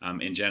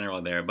in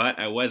general there. But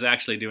I was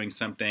actually doing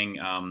something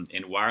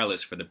in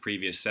wireless for the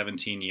previous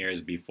 17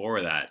 years before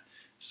that.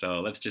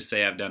 So let's just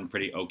say I've done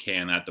pretty okay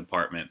in that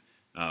department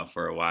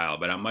for a while.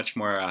 But I'm much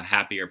more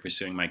happier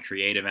pursuing my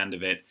creative end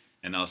of it,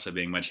 and also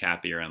being much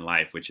happier in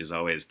life, which is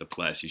always the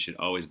plus. You should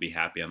always be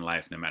happy in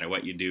life, no matter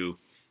what you do.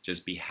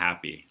 Just be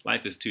happy.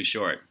 Life is too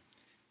short.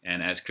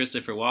 And as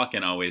Christopher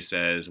Walken always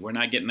says, we're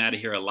not getting out of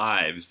here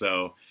alive.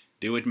 So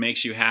do what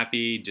makes you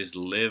happy. Just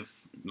live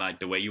like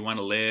the way you want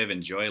to live.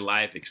 Enjoy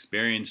life.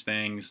 Experience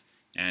things.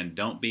 And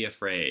don't be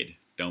afraid.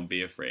 Don't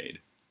be afraid.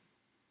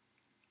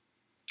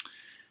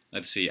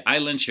 Let's see.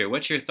 Lyncher,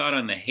 what's your thought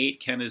on the hate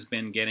Ken has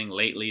been getting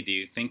lately? Do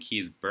you think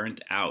he's burnt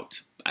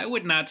out? I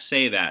would not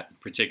say that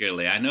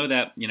particularly. I know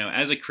that, you know,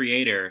 as a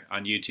creator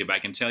on YouTube, I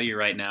can tell you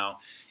right now,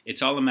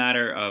 it's all a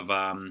matter of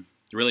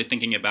really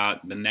thinking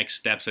about the next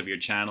steps of your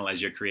channel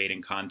as you're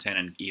creating content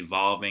and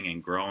evolving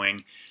and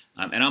growing.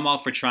 And I'm all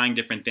for trying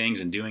different things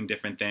and doing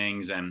different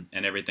things and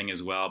everything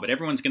as well. But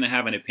everyone's going to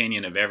have an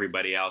opinion of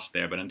everybody else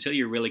there. But until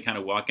you really kind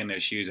of walk in their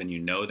shoes and you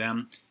know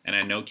them, and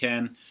I know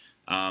Ken,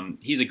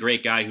 he's a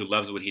great guy who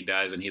loves what he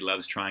does, and he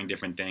loves trying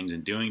different things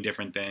and doing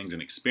different things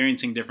and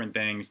experiencing different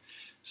things.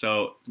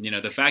 So, you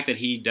know, the fact that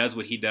he does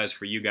what he does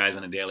for you guys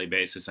on a daily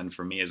basis, and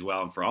for me as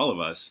well, and for all of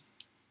us,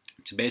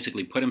 to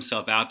basically put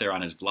himself out there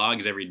on his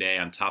vlogs every day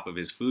on top of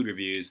his food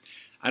reviews.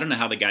 I don't know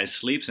how the guy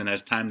sleeps and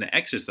has time to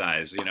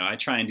exercise. You know, I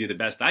try and do the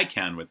best I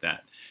can with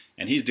that.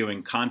 And he's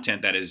doing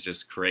content that is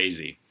just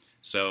crazy.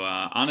 So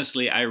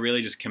honestly, I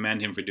really just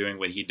commend him for doing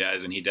what he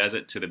does, and he does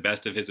it to the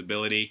best of his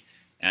ability.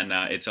 And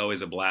it's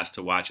always a blast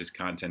to watch his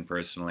content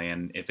personally.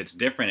 And if it's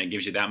different, it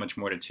gives you that much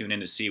more to tune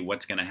in to see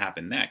what's going to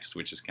happen next,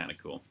 which is kind of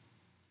cool.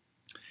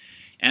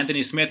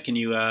 Anthony Smith, can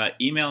you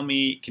email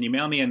me? Can you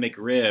mail me a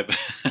McRib?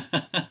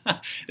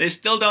 They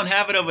still don't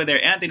have it over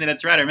there. Anthony,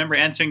 that's right. I remember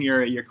answering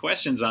your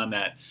questions on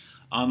that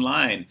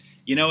online.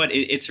 You know what?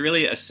 It's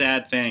really a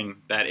sad thing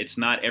that it's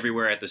not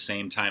everywhere at the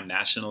same time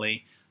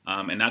nationally.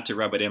 And not to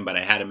rub it in, but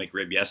I had a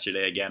McRib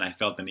yesterday again. I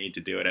felt the need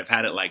to do it. I've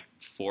had it like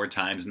 4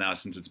 times now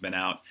since it's been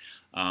out.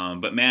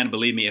 But man,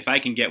 believe me, if I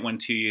can get one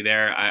to you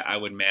there, I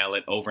would mail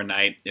it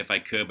overnight if I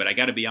could. But I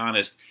got to be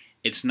honest,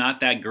 it's not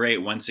that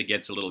great once it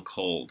gets a little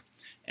cold.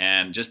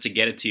 And just to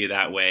get it to you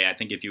that way, I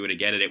think if you were to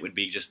get it, it would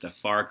be just a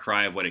far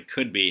cry of what it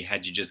could be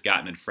had you just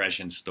gotten it fresh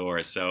in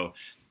store. So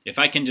if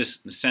I can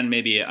just send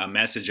maybe a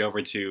message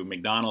over to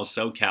McDonald's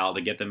SoCal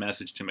to get the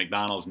message to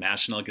McDonald's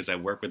National, because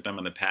I've worked with them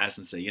in the past,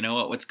 and say, you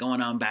know what's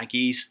going on back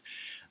east?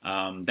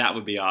 That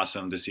would be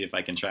awesome to see if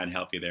I can try and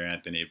help you there,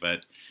 Anthony.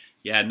 But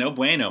yeah, no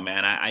bueno,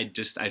 man.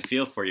 I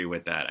feel for you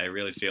with that. I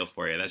really feel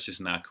for you. That's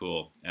just not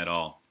cool at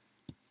all.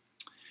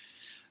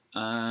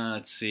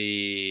 Let's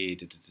see.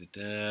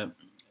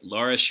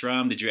 Laura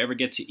Shrum, did you ever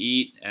get to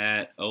eat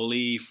at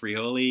Oli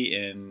Frioli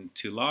in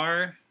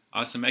Tulare?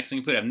 Awesome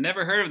Mexican food. I've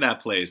never heard of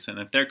that place, and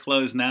if they're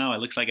closed now, it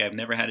looks like I've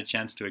never had a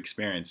chance to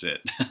experience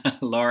it.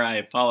 Laura, I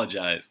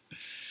apologize.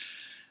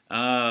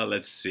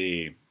 Let's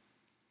see.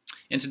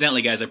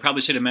 Incidentally, guys, I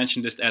probably should have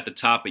mentioned this at the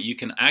top, but you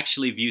can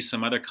actually view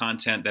some other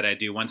content that I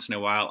do once in a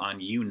while on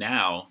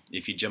YouNow.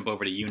 If you jump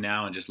over to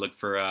YouNow and just look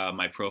for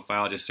my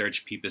profile, just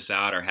search Peep This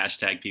Out or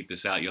hashtag Peep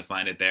This Out, you'll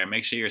find it there.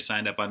 Make sure you're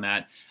signed up on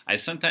that. I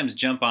sometimes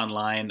jump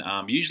online,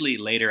 usually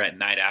later at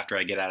night after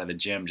I get out of the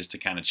gym, just to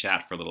kind of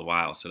chat for a little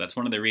while. So that's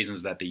one of the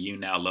reasons that the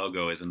YouNow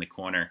logo is in the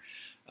corner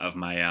of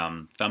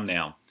my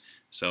thumbnail.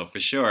 So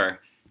for sure,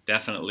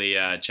 definitely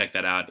check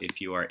that out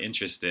if you are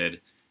interested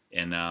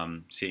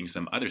in seeing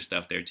some other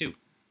stuff there too.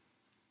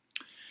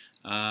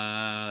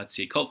 Let's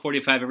see, Cult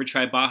 45, ever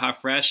try Baja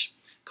Fresh?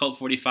 Cult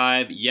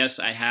 45, yes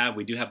I have.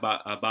 We do have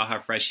Baja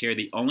Fresh here.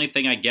 The only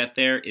thing I get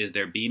there is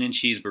their bean and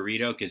cheese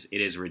burrito, because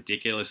it is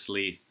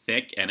ridiculously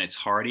thick and it's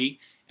hearty,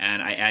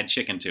 and I add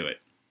chicken to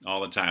it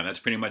all the time. That's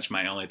pretty much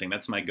my only thing.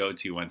 That's my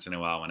go-to once in a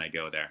while when I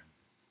go there.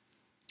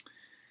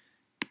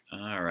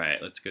 All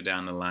right, let's go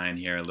down the line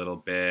here a little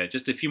bit.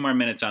 Just a few more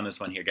minutes on this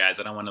one here, guys.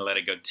 I don't want to let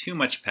it go too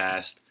much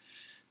past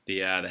the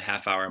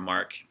half-hour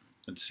mark.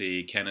 Let's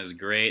see, Ken is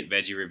great.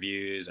 Veggie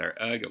reviews are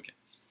ugh. Okay.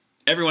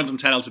 Everyone's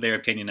entitled to their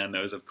opinion on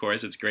those, of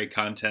course. It's great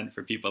content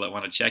for people that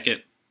want to check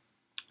it.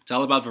 It's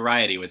all about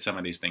variety with some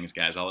of these things,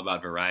 guys. All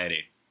about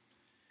variety.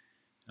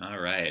 All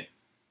right.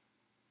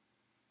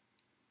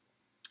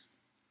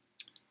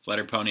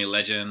 Flutter Pony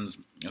Legends.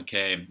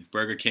 Okay, if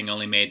Burger King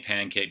only made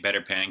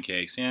better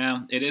pancakes.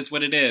 Yeah, it is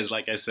what it is,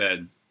 like I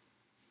said.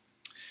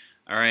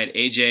 All right,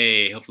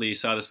 AJ, hopefully you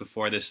saw this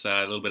before this,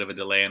 a little bit of a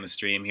delay on the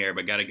stream here,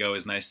 but gotta go. It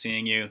was nice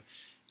seeing you.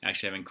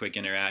 Actually having quick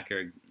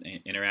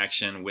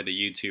interaction with a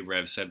YouTuber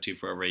I've subbed to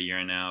for over a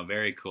year now.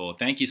 Very cool.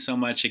 Thank you so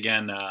much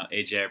again,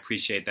 AJ. I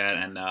appreciate that,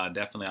 and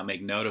definitely I'll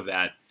make note of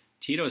that.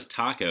 Tito's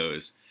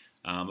Tacos.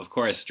 Of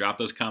course, drop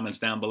those comments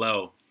down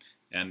below,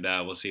 and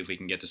we'll see if we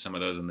can get to some of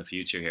those in the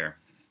future here.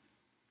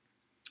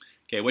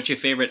 Okay, what's your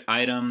favorite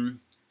item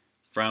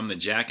from the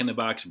Jack in the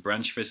Box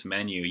Brunchfest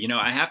menu? You know,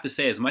 I have to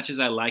say, as much as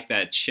I like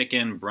that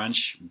chicken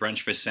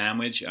brunchfest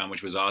sandwich,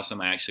 which was awesome,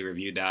 I actually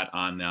reviewed that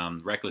on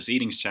Reckless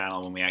Eating's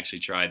channel when we actually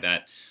tried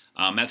that.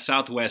 That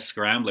Southwest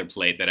Scrambler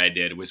plate that I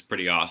did was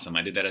pretty awesome.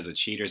 I did that as a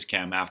Cheaters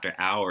Cam after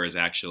hours,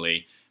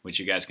 actually, which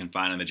you guys can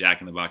find on the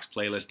Jack in the Box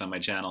playlist on my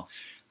channel.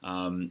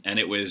 And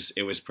it was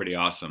pretty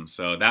awesome.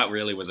 So that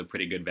really was a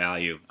pretty good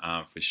value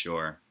for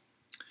sure.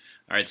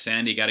 All right,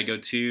 Sandy, got to go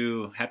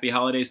too. Happy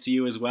holidays to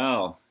you as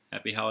well.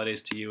 Happy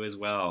holidays to you as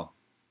well.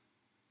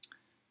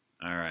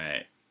 All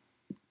right.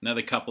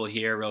 Another couple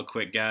here real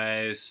quick,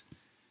 guys.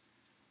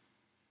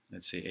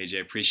 Let's see,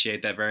 AJ,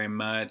 appreciate that very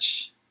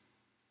much.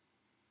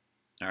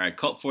 All right,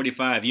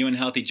 Cult45, you and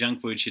Healthy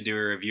Junk Food should do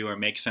a review or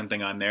make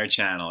something on their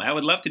channel. I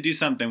would love to do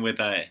something with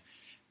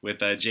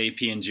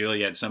JP and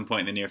Julia at some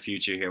point in the near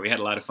future here. We had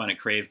a lot of fun at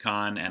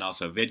CraveCon and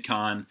also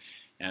VidCon,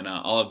 and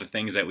all of the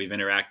things that we've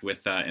interacted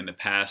with in the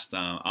past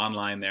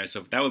online there.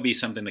 So that would be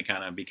something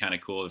to be kind of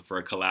cool for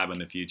a collab in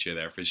the future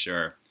there for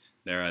sure.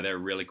 They're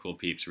really cool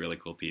peeps, really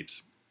cool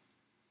peeps.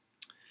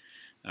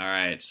 All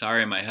right,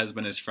 sorry, my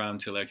husband is from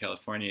Tulare,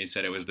 California. He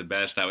said it was the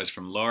best. That was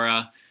from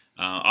Laura.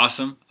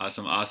 Awesome,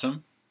 awesome,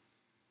 awesome.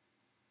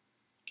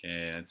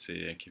 Okay, let's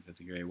see. Keep up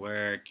the great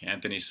work.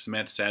 Anthony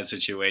Smith, sad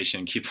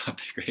situation. Keep up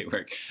the great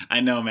work. I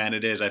know, man,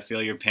 it is. I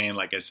feel your pain.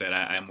 Like I said,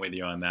 I'm with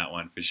you on that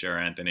one for sure,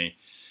 Anthony.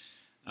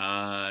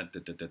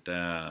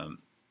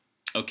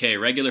 Okay,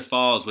 Regular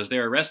Falls. Was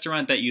there a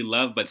restaurant that you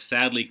love but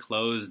sadly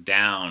closed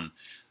down?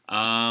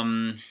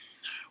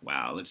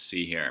 Wow, let's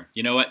see here.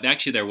 You know what?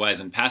 Actually, there was.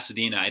 In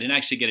Pasadena, I didn't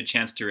actually get a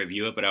chance to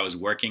review it, but I was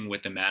working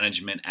with the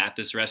management at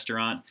this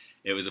restaurant.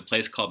 It was a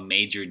place called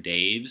Major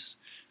Dave's.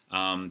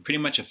 Pretty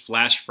much a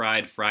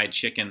flash-fried fried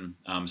chicken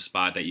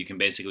spot that you can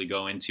basically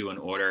go into and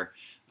order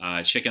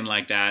chicken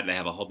like that. They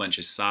have a whole bunch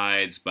of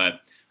sides,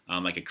 but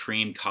like a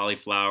creamed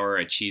cauliflower,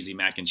 a cheesy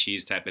mac and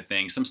cheese type of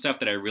thing. Some stuff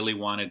that I really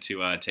wanted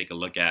to take a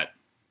look at.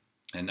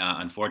 And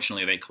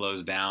unfortunately, they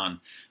closed down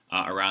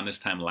around this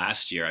time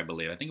last year, I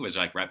believe. I think it was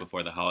like right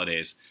before the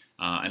holidays.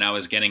 And I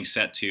was getting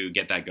set to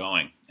get that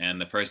going. And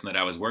the person that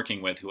I was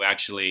working with, who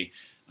actually,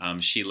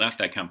 she left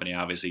that company,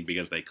 obviously,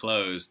 because they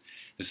closed,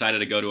 decided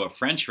to go to a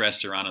French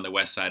restaurant on the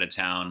west side of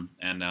town.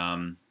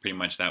 And pretty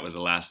much that was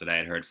the last that I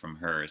had heard from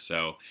her.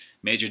 So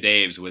Major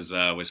Dave's was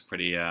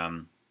pretty...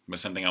 was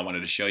something I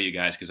wanted to show you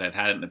guys because I've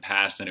had it in the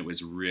past and it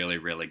was really,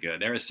 really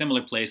good. There are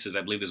similar places.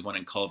 I believe there's one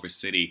in Culver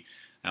City.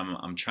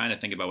 I'm trying to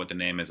think about what the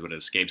name is, but it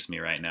escapes me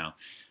right now.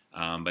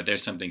 But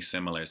there's something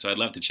similar. So I'd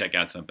love to check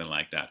out something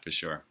like that for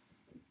sure.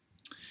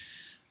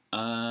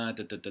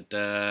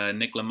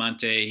 Nick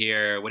Lamonte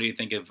here. What do you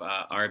think of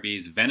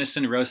Arby's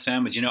venison roast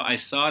sandwich? You know, I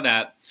saw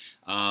that.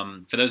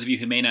 For those of you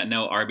who may not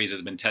know, Arby's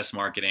has been test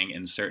marketing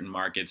in certain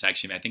markets.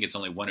 Actually, I think it's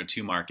only 1 or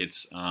 2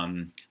 markets. I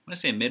want to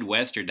say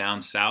Midwest or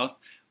down south,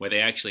 where they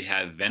actually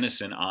have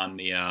venison on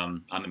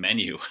the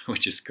menu,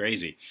 which is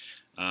crazy.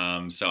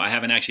 So I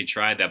haven't actually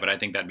tried that, but I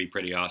think that'd be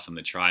pretty awesome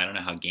to try. I don't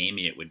know how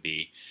gamey it would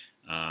be,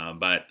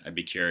 but I'd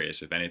be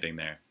curious if anything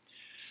there.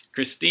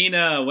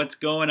 Christina, what's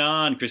going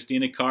on?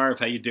 Christina Carp,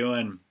 how you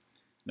doing?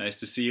 Nice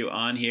to see you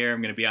on here.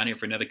 I'm going to be on here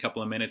for another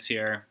couple of minutes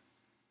here.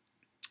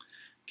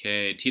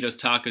 Okay, Tito's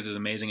Tacos is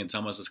amazing. It's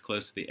almost as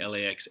close to the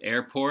LAX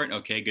airport.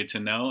 Okay, good to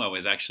know. I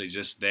was actually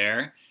just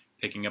there,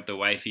 picking up the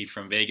wifey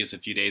from Vegas a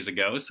few days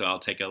ago, so I'll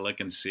take a look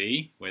and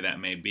see where that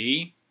may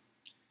be.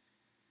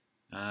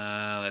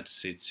 Let's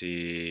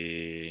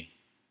see.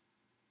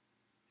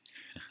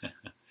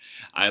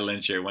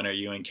 Islandshire, when are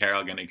you and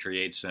Carol going to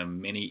create some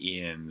mini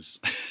Ians?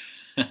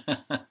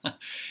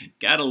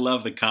 Gotta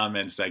love the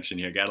comment section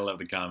here. Gotta love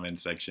the comment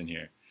section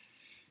here.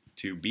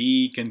 To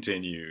be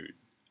continued.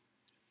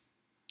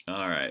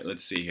 All right,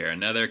 let's see here.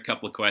 Another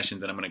couple of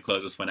questions, and I'm going to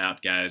close this one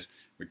out, guys.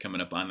 We're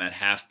coming up on that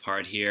half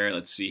part here.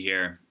 Let's see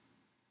here.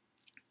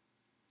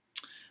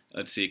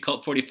 Let's see.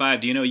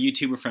 Cult45, do you know a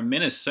YouTuber from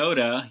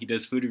Minnesota? He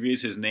does food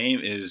reviews. His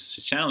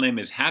channel name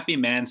is Happy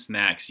Man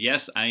Snacks.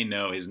 Yes, I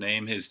know. His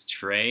name is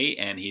Trey,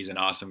 and he's an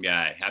awesome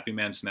guy. Happy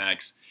Man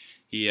Snacks.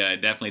 He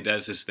definitely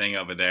does his thing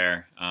over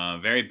there.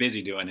 Very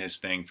busy doing his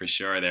thing for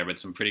sure there, but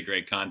some pretty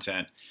great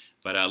content.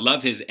 But I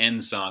love his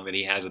end song that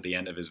he has at the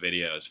end of his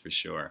videos for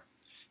sure.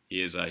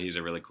 He's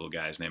a really cool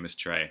guy. His name is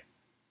Trey.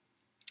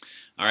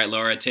 All right,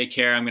 Laura, take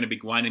care. I'm going to be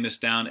winding this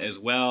down as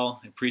well.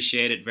 I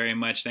appreciate it very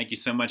much. Thank you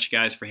so much,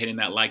 guys, for hitting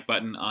that like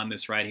button on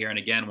this right here. And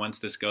again, once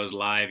this goes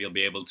live, you'll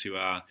be able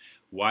to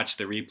watch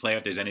the replay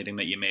if there's anything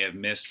that you may have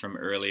missed from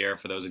earlier.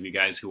 For those of you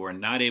guys who are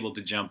not able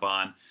to jump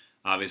on,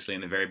 obviously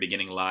in the very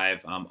beginning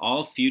live,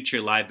 all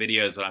future live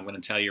videos that I'm going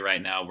to tell you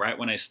right now, right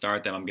when I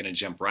start them, I'm going to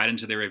jump right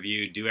into the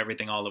review, do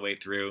everything all the way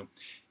through,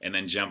 and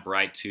then jump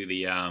right to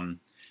the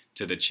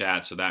to the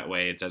chat, so that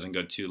way it doesn't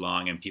go too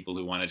long, and people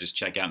who want to just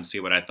check out and see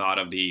what I thought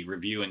of the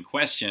review in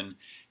question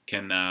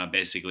can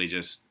basically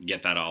just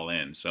get that all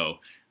in. So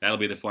that'll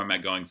be the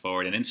format going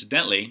forward. And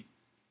incidentally,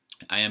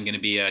 I am going to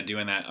be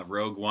doing a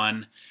Rogue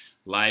One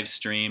live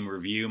stream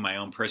review, my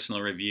own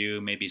personal review,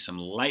 maybe some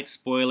light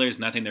spoilers,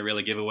 nothing to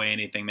really give away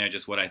anything there,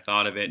 just what I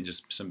thought of it and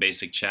just some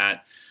basic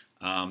chat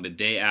the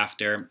day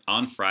after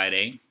on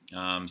Friday.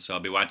 So I'll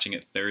be watching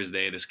it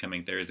Thursday, this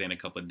coming Thursday in a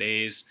couple of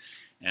days,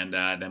 and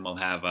then we'll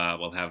have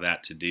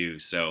that to do.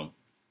 So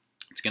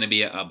it's going to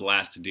be a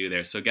blast to do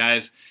there. So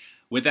guys,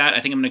 with that, I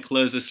think I'm going to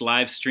close this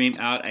live stream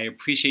out. I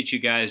appreciate you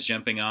guys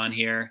jumping on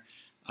here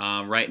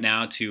right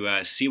now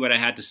to see what I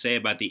had to say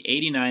about the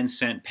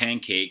 89-cent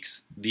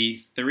pancakes,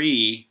 the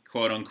 3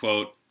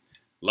 quote-unquote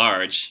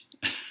large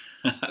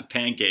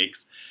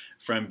pancakes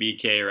from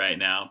BK right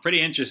now.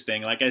 Pretty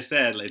interesting. Like I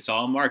said, it's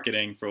all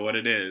marketing for what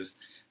it is.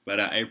 But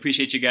I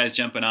appreciate you guys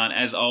jumping on.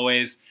 As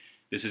always,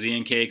 this is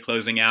Ian K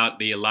closing out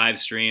the live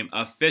stream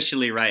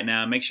officially right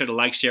now. Make sure to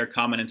like, share,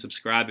 comment, and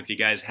subscribe if you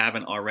guys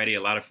haven't already.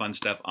 A lot of fun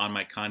stuff on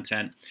my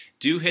content.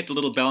 Do hit the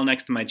little bell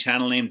next to my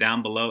channel name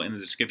down below in the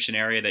description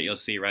area that you'll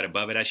see right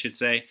above it, I should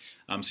say,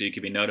 so you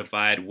can be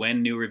notified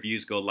when new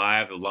reviews go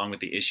live, along with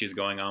the issues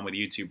going on with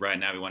YouTube right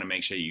now. We want to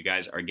make sure you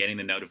guys are getting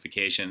the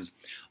notifications,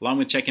 along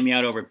with checking me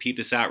out over Peep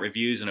This Out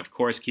reviews, and of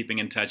course keeping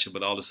in touch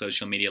with all the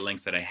social media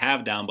links that I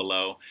have down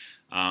below.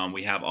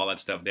 We have all that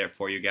stuff there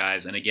for you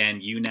guys. And again,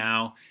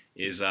 YouNow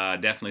is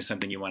definitely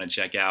something you want to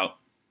check out.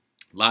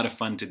 A lot of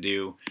fun to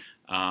do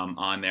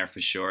on there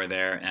for sure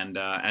there. And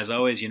as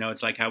always, you know,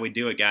 it's like how we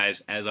do it,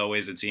 guys. As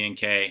always, it's Ian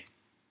K.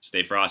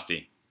 Stay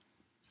frosty.